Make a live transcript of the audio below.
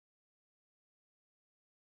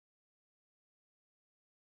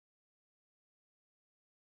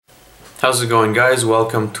How's it going, guys?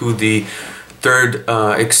 Welcome to the third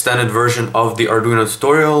extended version of the Arduino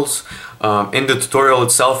tutorials. In the tutorial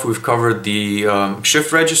itself, we've covered the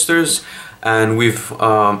shift registers, and we've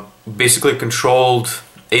basically controlled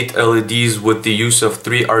 8 LEDs with the use of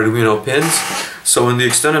 3 Arduino pins. So in the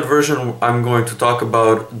extended version, I'm going to talk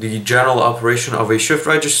about the general operation of a shift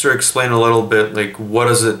register, explain a little bit like what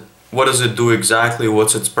does it do exactly,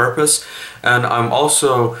 what's its purpose, and I'm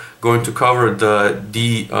also going to cover the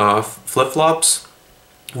D flip-flops,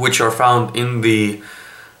 which are found in the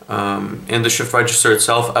shift register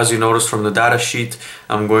itself. As you notice from the data sheet,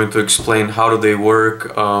 I'm going to explain how do they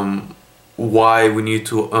work, why we need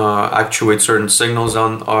to actuate certain signals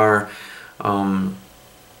on our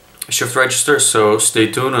shift register. So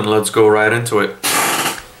stay tuned and let's go right into it.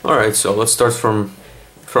 Alright, so let's start from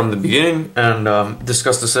the beginning and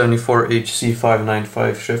discuss the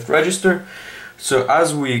 74HC595 shift register. So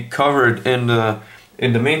as we covered in the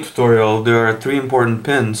main tutorial, there are 3 important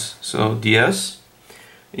pins. So DS,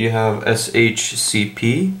 you have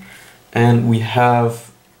SHCP, and we have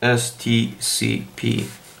STCP.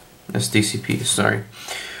 Sorry.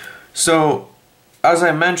 So as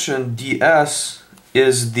I mentioned, DS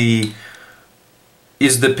is the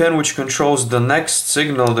pin which controls the next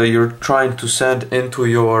signal that you're trying to send into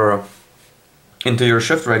your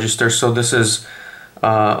shift register. So this is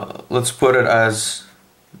let's put it as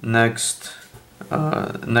next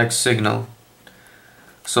signal.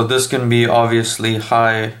 So this can be obviously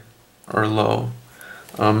high or low.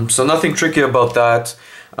 So nothing tricky about that.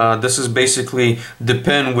 This is basically the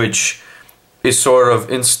pin which is sort of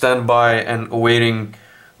in standby and awaiting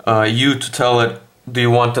you to tell it, do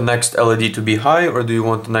you want the next LED to be high or do you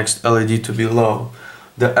want the next LED to be low?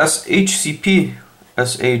 The SHCP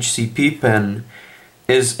pin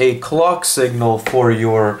is a clock signal for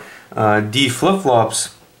your D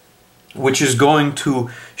flip-flops, which is going to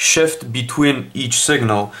shift between each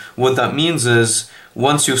signal. What that means is,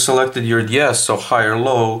 once you've selected your DS, so high or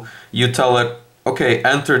low, you tell it, okay,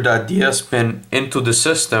 enter that DS pin into the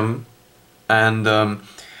system, and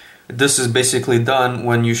this is basically done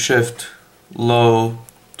when you shift low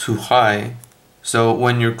to high. So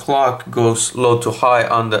when your clock goes low to high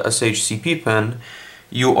on the SHCP pin,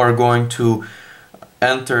 you are going to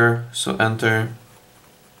enter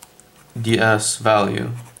DS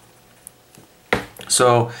value.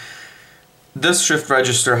 So this shift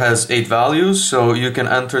register has 8 values, so you can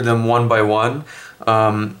enter them one by one.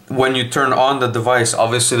 When you turn on the device,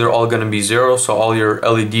 obviously they're all going to be 0, so all your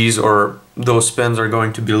LEDs or those pins are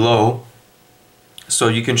going to be low. So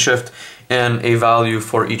you can shift in a value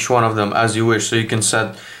for each one of them as you wish. So you can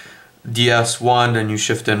set DS 1, then you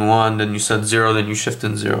shift in 1, then you set 0, then you shift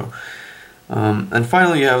in 0. And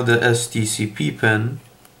finally you have the STCP pin,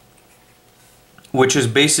 which is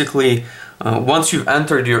basically once you've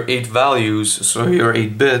entered your 8 values, so your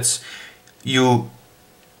 8 bits, you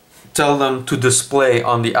tell them to display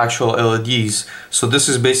on the actual LEDs. So this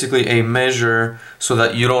is basically a measure so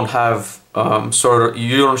that you don't have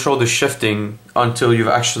you don't show the shifting until you've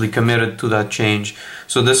actually committed to that change.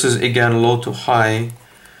 So this is again low to high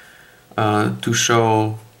to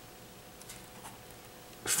show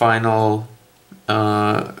final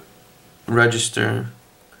register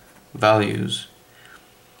values.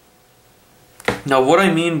 Now what I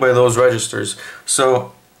mean by those registers,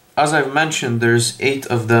 so as I've mentioned, there's 8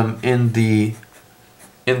 of them in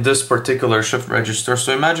this particular shift register.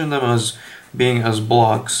 So imagine them as being as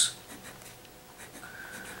blocks.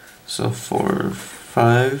 So 4,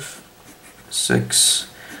 5, 6,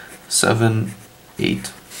 7,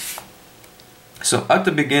 8. So at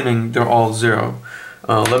the beginning they're all 0.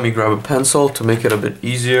 Let me grab a pencil to make it a bit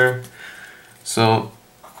easier. So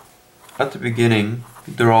at the beginning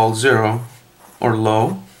they're all 0 or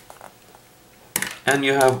low, and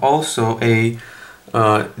you have also a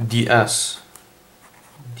DS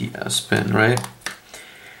pin, right?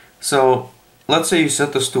 So let's say you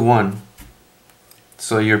set this to 1,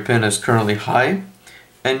 so your pin is currently high,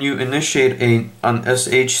 and you initiate an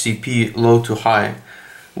SHCP low to high.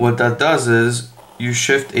 What that does is you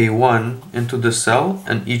shift a 1 into the cell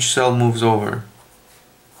and each cell moves over.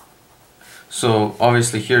 So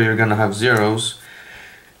obviously here you're gonna have zeros,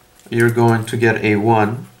 you're going to get a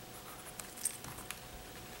 1,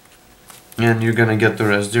 and you're gonna get the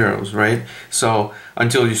rest zeros, right? So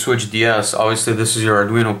until you switch DS, obviously this is your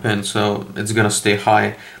Arduino pin, so it's gonna stay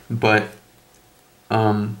high. But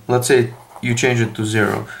let's say you change it to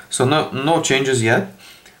 0, so no changes yet.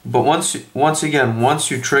 But once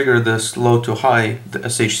you trigger this low to high, the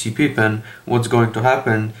SHCP pin, what's going to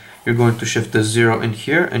happen? You're going to shift this 0 in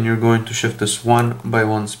here, and you're going to shift this 1 by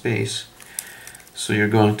 1 space. So you're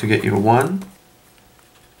going to get your 1,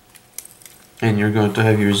 and you're going to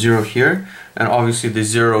have your 0 here, and obviously the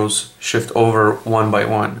zeros shift over one by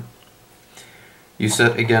one. You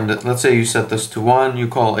set again, let's say you set this to 1, you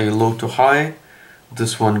call a low to high,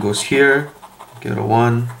 this one goes here, get a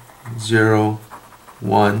 1, 0,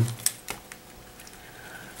 1,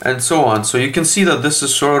 and so on. So you can see that this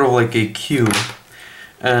is sort of like a queue.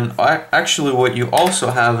 And actually what you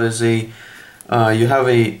also have is you have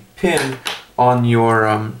a pin on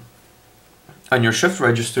your shift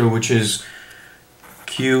register, which is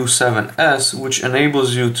Q7S, which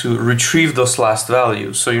enables you to retrieve those last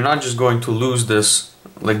values. So you're not just going to lose this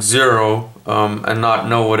like 0 and not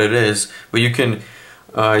know what it is, but you can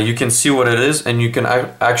see what it is, and you can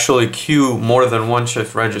actually queue more than one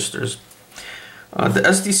shift registers. The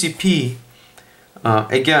STCP,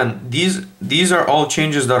 again, these are all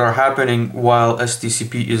changes that are happening while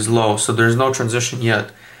STCP is low, so there's no transition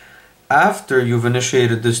yet. After you've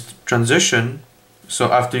initiated this transition,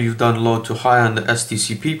 so after you've done low to high on the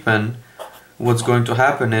STCP pin, what's going to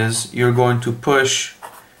happen is you're going to push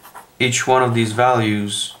each one of these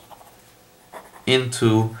values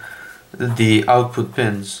into the output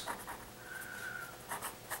pins.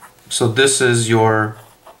 So this is your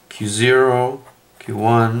Q0,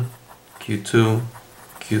 Q1, Q2,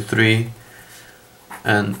 Q3,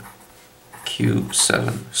 and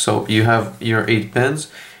Q7. So you have your 8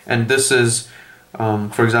 pins, and this is,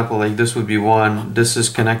 for example, like this would be 1. This is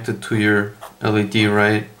connected to your LED,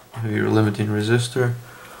 right? Your limiting resistor.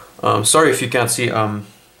 Sorry if you can't see.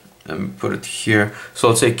 Let me put it here. So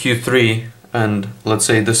let's say Q3, and let's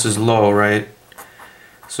say this is low, right?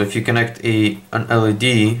 So if you connect an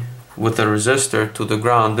LED with a resistor to the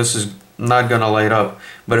ground, this is not gonna light up.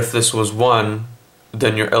 But if this was 1,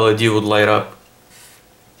 then your LED would light up.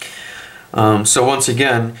 So once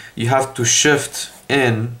again, you have to shift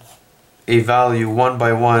in a value one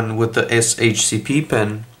by one with the SHCP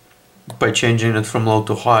pin by changing it from low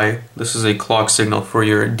to high. This is a clock signal for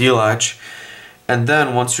your D Latch. And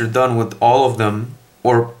then once you're done with all of them,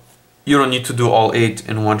 or you don't need to do all 8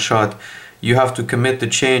 in one shot, you have to commit the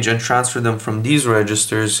change and transfer them from these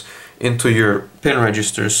registers into your pin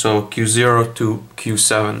registers, so Q0 to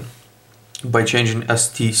Q7, by changing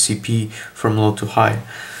STCP from low to high.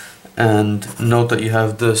 And note that you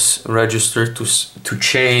have this register to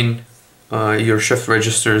chain your shift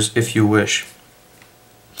registers if you wish.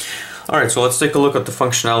 Alright, so let's take a look at the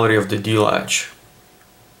functionality of the D Latch.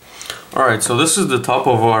 Alright, so this is the top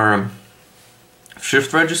of our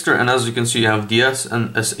shift register, and as you can see you have DS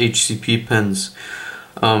and SHCP pins.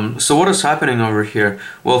 So what is happening over here?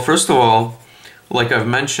 Well, first of all, like I've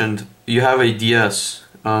mentioned, you have a DS,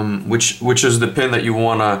 which is the pin that you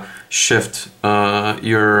want to shift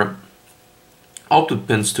your output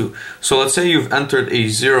pins to. So let's say you've entered a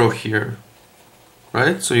 0 here,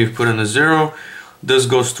 right? So you've put in a 0, this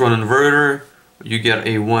goes through an inverter, you get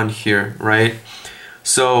a 1 here, right?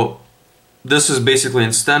 So this is basically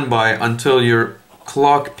in standby until your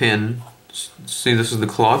clock pin, see this is the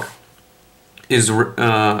clock, is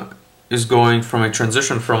going from a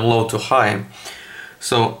transition from low to high.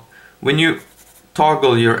 So when you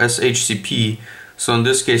toggle your SHCP, so in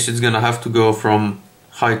this case it's gonna have to go from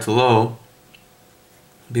high to low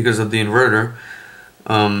because of the inverter,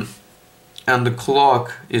 and the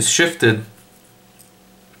clock is shifted,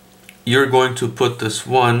 you're going to put this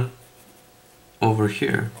 1 over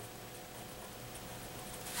here,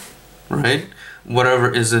 right? Whatever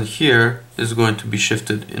is in here is going to be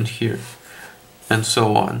shifted in here, and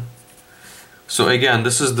so on. So again,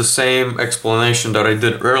 this is the same explanation that I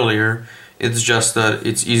did earlier. It's just that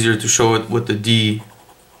it's easier to show it with the D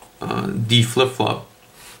flip-flop.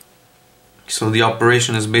 So the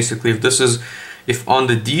operation is basically, if on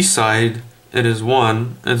the D side it is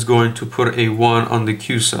 1, it's going to put a 1 on the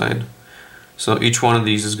Q side. So each one of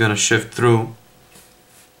these is going to shift through,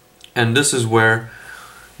 and this is where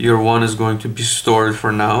your 1 is going to be stored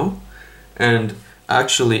for now. And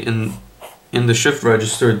actually in the shift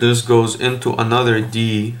register, this goes into another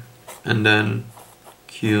D and then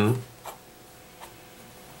Q,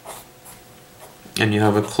 and you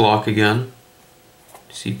have a clock again,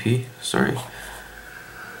 CP, sorry.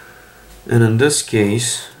 And in this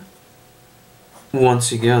case,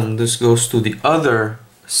 once again, this goes to the other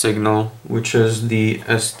signal, which is the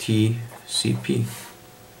STCP.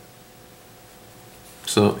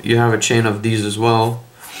 So you have a chain of these as well,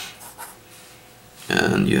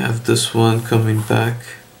 and you have this one coming back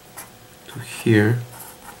to here,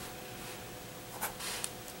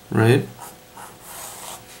 right?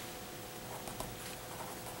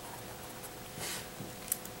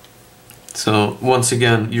 So once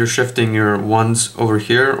again, you're shifting your 1s over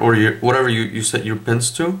here, or whatever you set your pins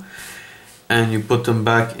to, and you put them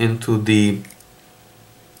back into the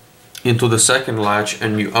into the second latch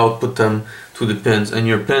and you output them to the pins, and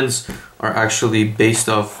your pins are actually based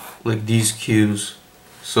off like these cues.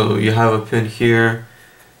 So you have a pin here,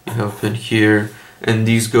 you have a pin here, and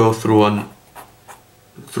these go through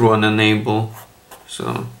an enable.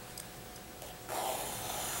 So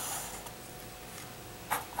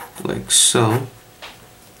like so.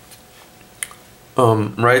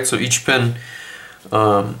 Right, so each pin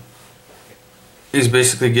is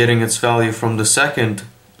basically getting its value from the second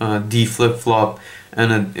D flip-flop,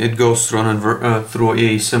 and it goes through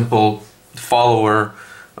a simple follower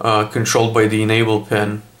controlled by the enable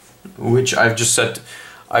pin, which I just set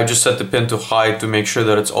the pin to high to make sure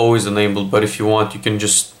that it's always enabled. But if you want, you can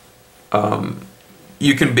just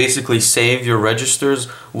you can basically save your registers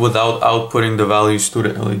without outputting the values to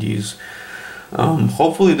the LEDs.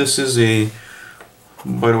 Hopefully this is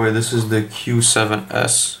by the way, this is the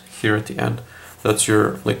Q7S here at the end. That's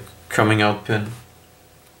your like coming out pin.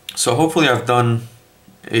 So hopefully I've done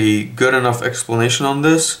a good enough explanation on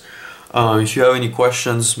this. If you have any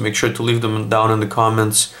questions, make sure to leave them down in the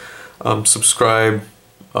comments. Subscribe.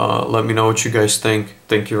 Let me know what you guys think.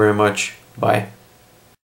 Thank you very much. Bye.